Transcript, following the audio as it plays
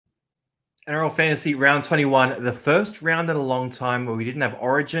NRL Fantasy round 21, the first round in a long time where we didn't have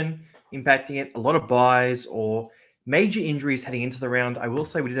Origin impacting it, a lot of buys or major injuries heading into the round. I will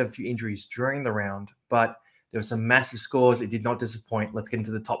say we did have a few injuries during the round, but there were some massive scores. It did not disappoint. Let's get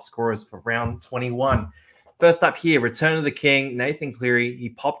into the top scorers for round 21. First up here, Return of the King, Nathan Cleary. He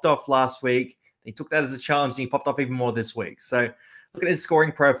popped off last week. He took that as a challenge and he popped off even more this week. So look at his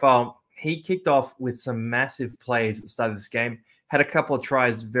scoring profile. He kicked off with some massive plays at the start of this game. Had a couple of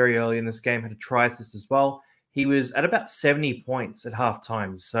tries very early in this game, had a try assist as well. He was at about 70 points at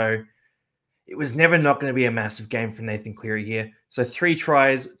halftime. So it was never not going to be a massive game for Nathan Cleary here. So 3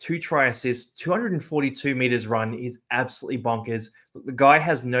 tries, 2 try assists, 242 meters run is absolutely bonkers. Look, the guy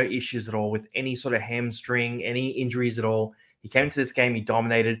has no issues at all with any sort of hamstring, any injuries at all. He came into this game, he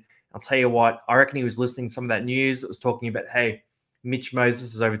dominated. I'll tell you what, I reckon he was listening to some of that news that was talking about, hey, Mitch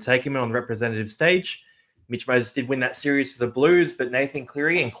Moses has overtaken him on the representative stage. Mitch Moses did win that series for the Blues, but Nathan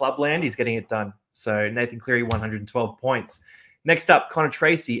Cleary in Clubland, he's getting it done. So Nathan Cleary, 112 points. Next up, Connor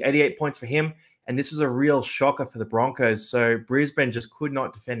Tracy, 88 points for him. And this was a real shocker for the Broncos. So Brisbane just could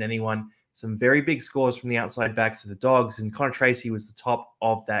not defend anyone. Some very big scores from the outside backs of the Dogs, and Connor Tracy was the top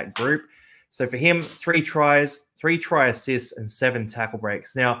of that group. So for him, 3 tries, 3 try assists, and 7 tackle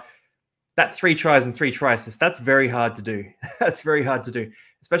breaks. Now, that 3 tries and 3 try assists, that's very hard to do. That's very hard to do,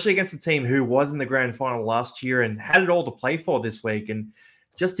 especially against a team who was in the grand final last year and had it all to play for this week and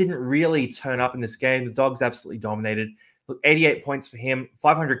just didn't really turn up in this game. The Dogs absolutely dominated. Look, 88 points for him,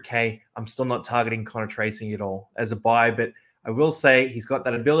 500K. I'm still not targeting Connor Tracy at all as a buy, but I will say he's got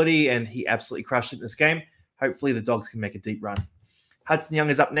that ability and he absolutely crushed it in this game. Hopefully the Dogs can make a deep run. Hudson Young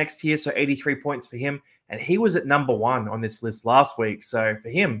is up next here, so 83 points for him. And he was at number 1 on this list last week. So for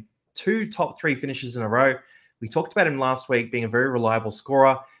him, 2 top 3 finishes in a row. We talked about him last week being a very reliable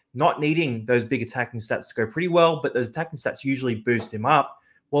scorer, not needing those big attacking stats to go pretty well, but those attacking stats usually boost him up.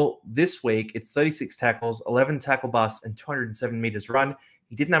 Well, this week, it's 36 tackles, 11 tackle busts, and 207 meters run.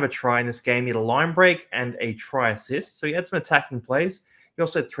 He didn't have a try in this game. He had a line break and a try assist, so he had some attacking plays. He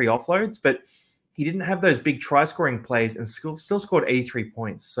also had 3 offloads, but he didn't have those big try-scoring plays and still scored 83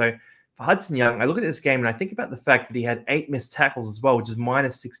 points. So for Hudson Young, I look at this game and I think about the fact that he had 8 missed tackles as well, which is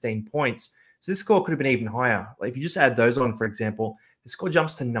minus 16 points. So this score could have been even higher. Like if you just add those on, for example, the score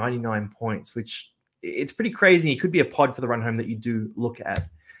jumps to 99 points, which it's pretty crazy. It could be a pod for the run home that you do look at.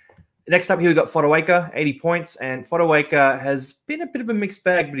 Next up here, we've got Fodawaker, 80 points. And Fodawaker has been a bit of a mixed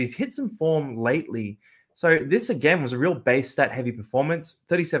bag, but he's hit some form lately. So this, again, was a real base stat-heavy performance.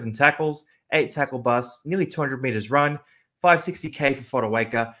 37 tackles, 8 tackle busts, nearly 200 meters run, 560K for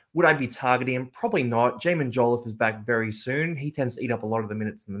Fodawaker. Would I be targeting him? Probably not. Jamin Jolliffe is back very soon. He tends to eat up a lot of the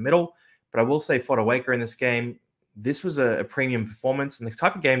minutes in the middle. But I will say Fodawaker in this game, this was a premium performance and the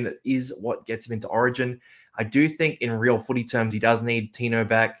type of game that is what gets him into Origin. I do think in real footy terms, he does need Tino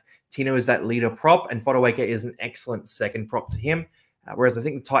back. Tino is that leader prop, and Fodawaker is an excellent second prop to him, whereas I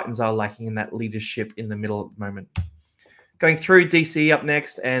think the Titans are lacking in that leadership in the middle at the moment. Going through DC up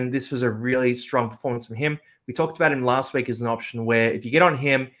next, and this was a really strong performance from him. We talked about him last week as an option where if you get on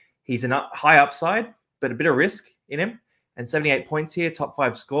him, he's a high upside, but a bit of risk in him. And 78 points here, top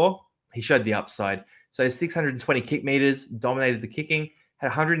 5 score. He showed the upside. So 620 kick meters, dominated the kicking, had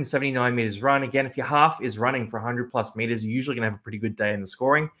 179 meters run. Again, if your half is running for 100 plus meters, you're usually going to have a pretty good day in the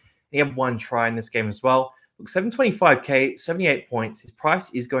scoring. He had 1 try in this game as well. Look, 725K, 78 points. His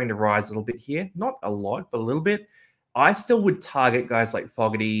price is going to rise a little bit here. Not a lot, but a little bit. I still would target guys like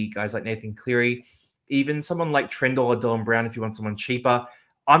Fogarty, guys like Nathan Cleary, even someone like Trindle or Dylan Brown if you want someone cheaper.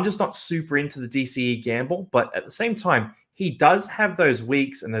 I'm just not super into the DCE gamble, but at the same time, he does have those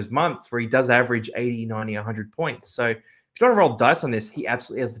weeks and those months where he does average 80, 90, 100 points. So if you want to roll dice on this, he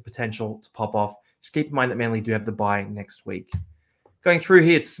absolutely has the potential to pop off. Just keep in mind that Manly do have the bye next week. Going through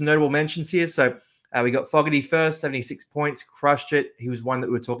here, it's some notable mentions here. So we got Fogarty first, 76 points, crushed it. He was one that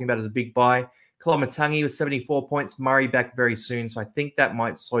we were talking about as a big buy. Kalamatangi with 74 points. Murray back very soon, so I think that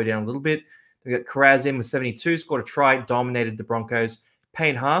might slow down a little bit. We got Karaz in with 72, scored a try, dominated the Broncos.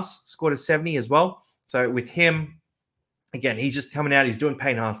 Payne Haas scored a 70 as well. So with him, again, he's just coming out. He's doing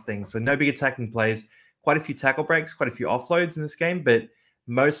Payne Haas things. So no big attacking plays. Quite a few tackle breaks, quite a few offloads in this game, but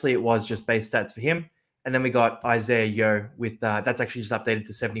mostly it was just base stats for him. And then we got Isaiah Yeo with that's actually just updated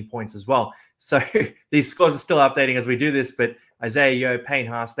to 70 points as well. So these scores are still updating as we do this, but Isaiah Yeo, Payne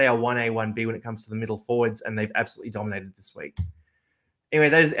Haas, they are 1A, 1B when it comes to the middle forwards, and they've absolutely dominated this week. Anyway,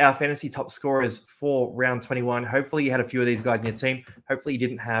 that is our fantasy top scorers for round 21. Hopefully you had a few of these guys in your team. Hopefully you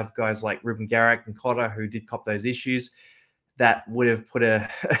didn't have guys like Ruben Garrick and Cotter who did cop those issues. That would have put a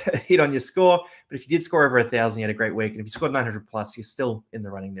hit on your score. But if you did score over 1,000, you had a great week. And if you scored 900 plus, you're still in the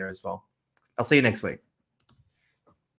running there as well. I'll see you next week.